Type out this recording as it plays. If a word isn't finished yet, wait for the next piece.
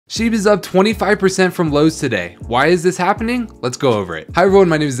Shib is up 25% from lows today. Why is this happening? Let's go over it. Hi everyone,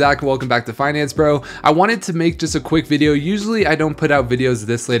 my name is Zach and welcome back to Finance Bro. I wanted to make just a quick video. Usually I don't put out videos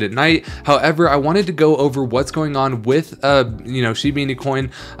this late at night. However, I wanted to go over what's going on with Shiba Inu Coin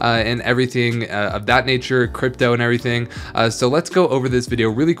and everything of that nature, crypto and everything. So let's go over this video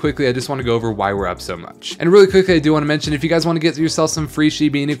really quickly. I just want to go over why we're up so much. And really quickly, I do want to mention, if you guys want to get yourself some free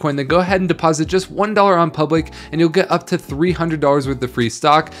Shiba Inu Coin, then go ahead and deposit just $1 on public and you'll get up to $300 worth of free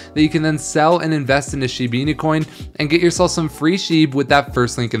stock that you can then sell and invest into Shiba Inu Coin and get yourself some free Shib with that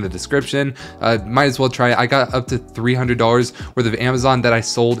first link in the description. Might as well try it. I got up to $300 worth of Amazon that I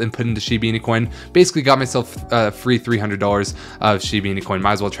sold and put into Shiba Inu Coin. Basically got myself free $300 of Shiba Inu Coin.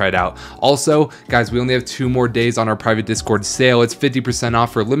 Might as well try it out. Also, guys, we only have 2 more days on our private Discord sale. It's 50%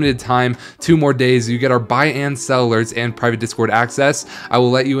 off for a limited time. 2 more days. You get our buy and sell alerts and private Discord access. I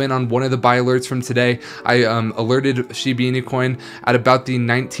will let you in on one of the buy alerts from today. I alerted Shiba Inu Coin at about the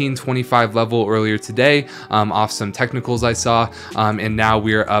 1925 level earlier today off some technicals I saw, and now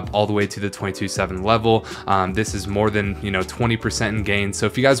we're up all the way to the 22.7 level. This is more than 20% in gain. So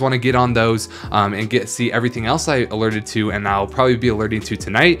if you guys want to get on those and see everything else I alerted to, and I'll probably be alerting to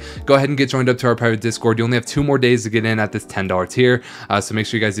tonight, go ahead and get joined up to our private Discord. You only have 2 more days to get in at this $10 tier, so make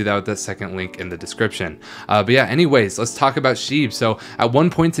sure you guys do that with the second link in the description. But yeah, anyways, let's talk about Shib. So at one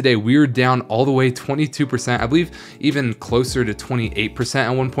point today, we were down all the way 22%, I believe even closer to 28% at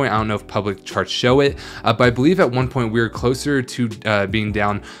one point. I don't know if public charts show it, but I believe at one point we were closer to being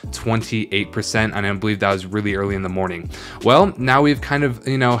down 28%, and I believe that was really early in the morning. Well, now we've kind of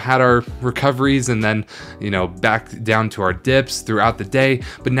had our recoveries and then back down to our dips throughout the day,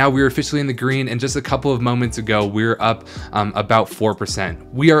 but now we're officially in the green, and just a couple of moments ago we're up about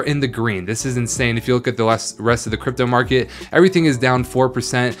 4%. We are in the green. This is insane. If you look at the rest of the crypto market, everything is down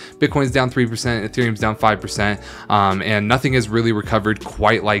 4%, Bitcoin's down 3%, Ethereum's down 5%, and nothing has really recovered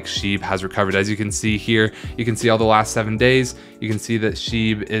quite like Shib has recovered. As you can see here, you can see all the last 7 days. You can see that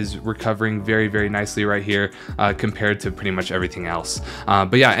Shib is recovering very, very nicely right here compared to pretty much everything else.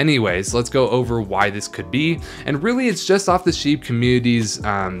 But yeah, anyways, let's go over why this could be. And really, it's just off the Shib community's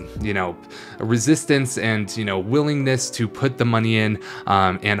resistance and willingness to put the money in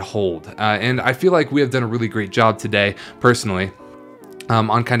and hold. And I feel like we have done a really great job today, personally,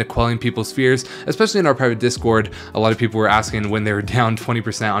 on kind of quelling people's fears, especially in our private Discord. A lot of people were asking when they were down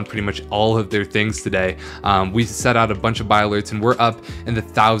 20% on pretty much all of their things today. We set out a bunch of buy alerts and we're up in the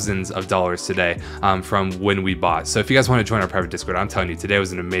thousands of dollars today from when we bought. So if you guys want to join our private Discord, I'm telling you, today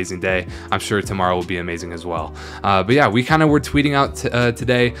was an amazing day. I'm sure tomorrow will be amazing as well. But yeah, we kind of were tweeting out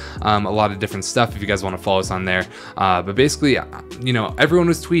today a lot of different stuff if you guys want to follow us on there. But basically, everyone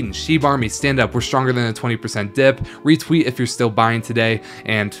was tweeting, Shib Army, stand up. We're stronger than a 20% dip. Retweet if you're still buying today.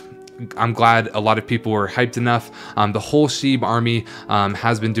 And I'm glad a lot of people were hyped enough. The whole Shib army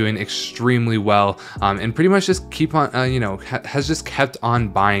has been doing extremely well, and pretty much just keep on, has just kept on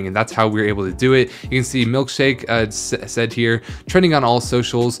buying, and that's how we were able to do it. You can see Milkshake said here, trending on all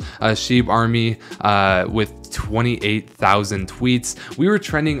socials, Shib army with 28,000 tweets. We were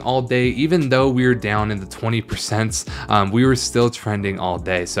trending all day, even though we were down in the 20%. We were still trending all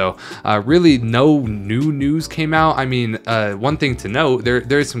day. So really, no new news came out. I mean, one thing to note,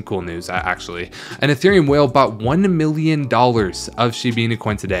 there is some cool news actually. An Ethereum whale bought $1 million of Shiba Inu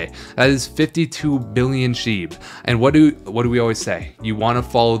Coin today. That is 52 billion Shib. And what do we always say? You want to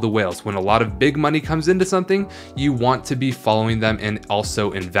follow the whales. When a lot of big money comes into something, you want to be following them and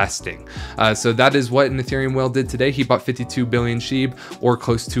also investing. So that is what an Ethereum whale did today. He bought 52 billion Shib, or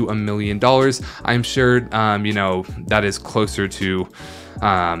close to $1 million. I'm sure that is closer to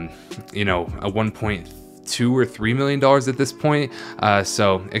a 1.2 or $3 million at this point.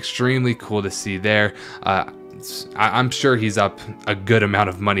 So extremely cool to see there. I'm sure he's up a good amount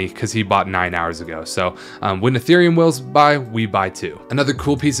of money because he bought 9 hours ago. So when Ethereum whales buy, we buy too. Another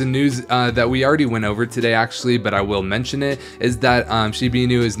cool piece of news that we already went over today actually, but I will mention it, is that Shiba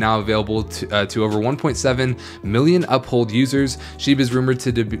Inu is now available to over 1.7 million uphold users. Shib is rumored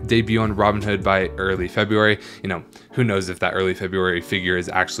to debut on Robinhood by early February. Who knows if that early February figure is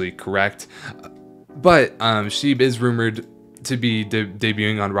actually correct. But Shib is rumored to be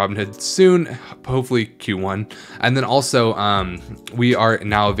debuting on Robinhood soon, hopefully Q1. And then also we are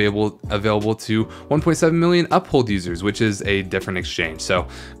now available to 1.7 million uphold users, which is a different exchange. So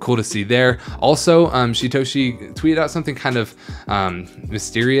cool to see there. Also, Shitoshi tweeted out something kind of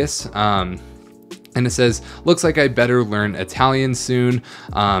mysterious. And it says, looks like I better learn Italian soon.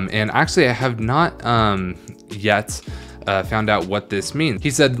 And actually I have not yet found out what this means.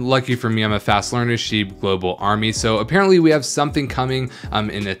 He said, lucky for me, I'm a fast learner, Shib Global Army. So apparently we have something coming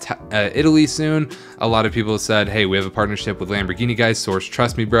in Italy soon. a lot of people said, hey, we have a partnership with Lamborghini, guys, source,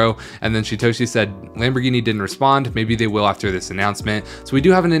 trust me, bro. And then Shitoshi said Lamborghini didn't respond. Maybe they will after this announcement. So we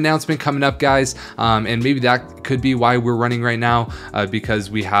do have an announcement coming up, guys, and maybe that could be why we're running right now, because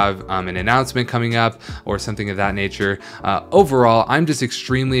we have an announcement coming up or something of that nature. Overall, I'm just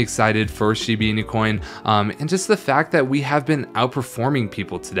extremely excited for Shiba Inu Coin, and just the fact that we have been outperforming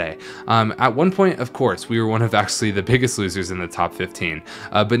people today. At one point, of course, we were one of actually the biggest losers in the top 15,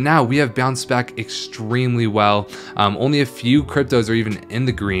 but now we have bounced back extremely well. Only a few cryptos are even in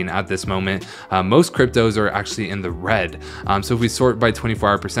the green at this moment. Most cryptos are actually in the red. So if we sort by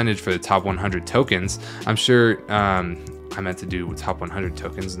 24-hour percentage for the top 100 tokens, I'm sure I meant to do top 100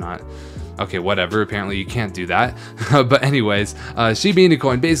 tokens, not... Okay, whatever. Apparently you can't do that. But anyways, Shiba Inu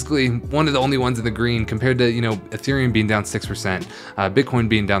Coin, basically one of the only ones in the green compared to, you know, Ethereum being down 6%, Bitcoin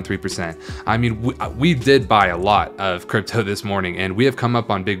being down 3%. I mean, we did buy a lot of crypto this morning, and we have come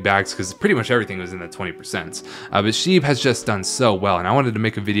up on big bags because pretty much everything was in the 20%. But Shib has just done so well, and I wanted to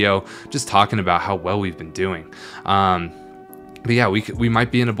make a video just talking about how well we've been doing. But yeah, we might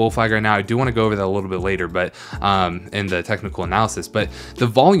be in a bull flag right now. I do want to go over that a little bit later, but in the technical analysis. But the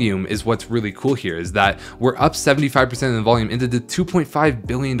volume is what's really cool here, is that we're up 75% in the volume into the $2.5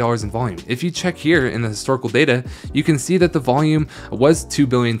 billion in volume. If you check here in the historical data, you can see that the volume was 2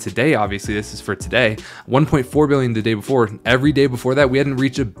 billion today. Obviously, this is for today. 1.4 billion the day before. Every day before that, we hadn't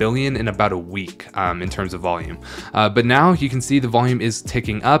reached a billion in about a week in terms of volume. But now you can see the volume is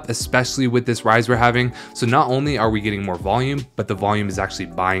ticking up, especially with this rise we're having. So not only are we getting more volume, but the volume is actually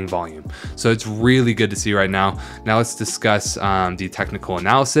buying volume. So it's really good to see right now. Now let's discuss the technical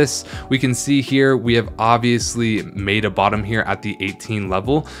analysis. We can see here we have obviously made a bottom here at the 18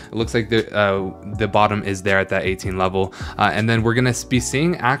 level. It looks like the bottom is there at that 18 level. And then we're gonna be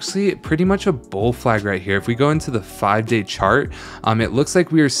seeing actually pretty much a bull flag right here. If we go into the 5-day chart, it looks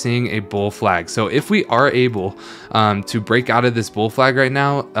like we are seeing a bull flag. So if we are able to break out of this bull flag right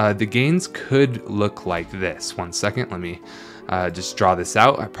now, the gains could look like this. One second, let me just draw this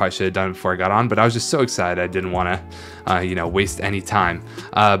out. I probably should have done it before I got on, but I was just so excited I didn't want to you know, waste any time.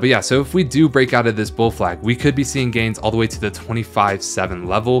 But yeah, so if we do break out of this bull flag, we could be seeing gains all the way to the 25.7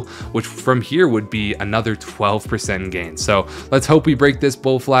 level, which from here would be another 12% gain. So let's hope we break this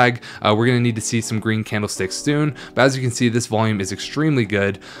bull flag. We're gonna need to see some green candlesticks soon, but as you can see, this volume is extremely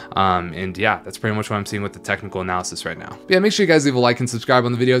good. And yeah, that's pretty much what I'm seeing with the technical analysis right now. But yeah, make sure you guys leave a like and subscribe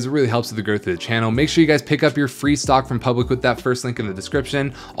on the videos. It really helps with the growth of the channel. Make sure you guys pick up your free stock from Public with that first link in the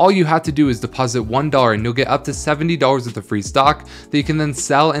description. All you have to do is deposit $1 and you'll get up to $70 worth of free stock that you can then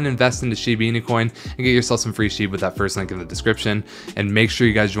sell and invest into Shiba Inu Coin and get yourself some free Shib with that first link in the description. And make sure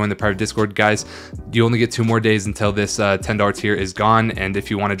you guys join the private Discord, guys. You only get 2 more days until this $10 tier is gone, and if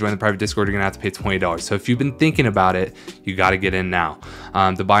you want to join the private Discord, you're gonna have to pay $20. So if you've been thinking about it, you got to get in now.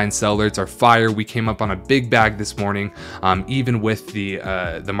 The buy and sell alerts are fire. We came up on a big bag this morning, even with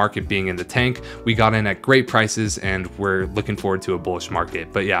the market being in the tank. We got in at great prices, and we're looking forward to a bullish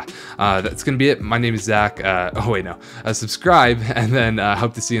market. But yeah, that's gonna be it. My name is Zach. Oh wait, no. Subscribe, and then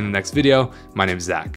hope to see you in the next video. My name is Zach.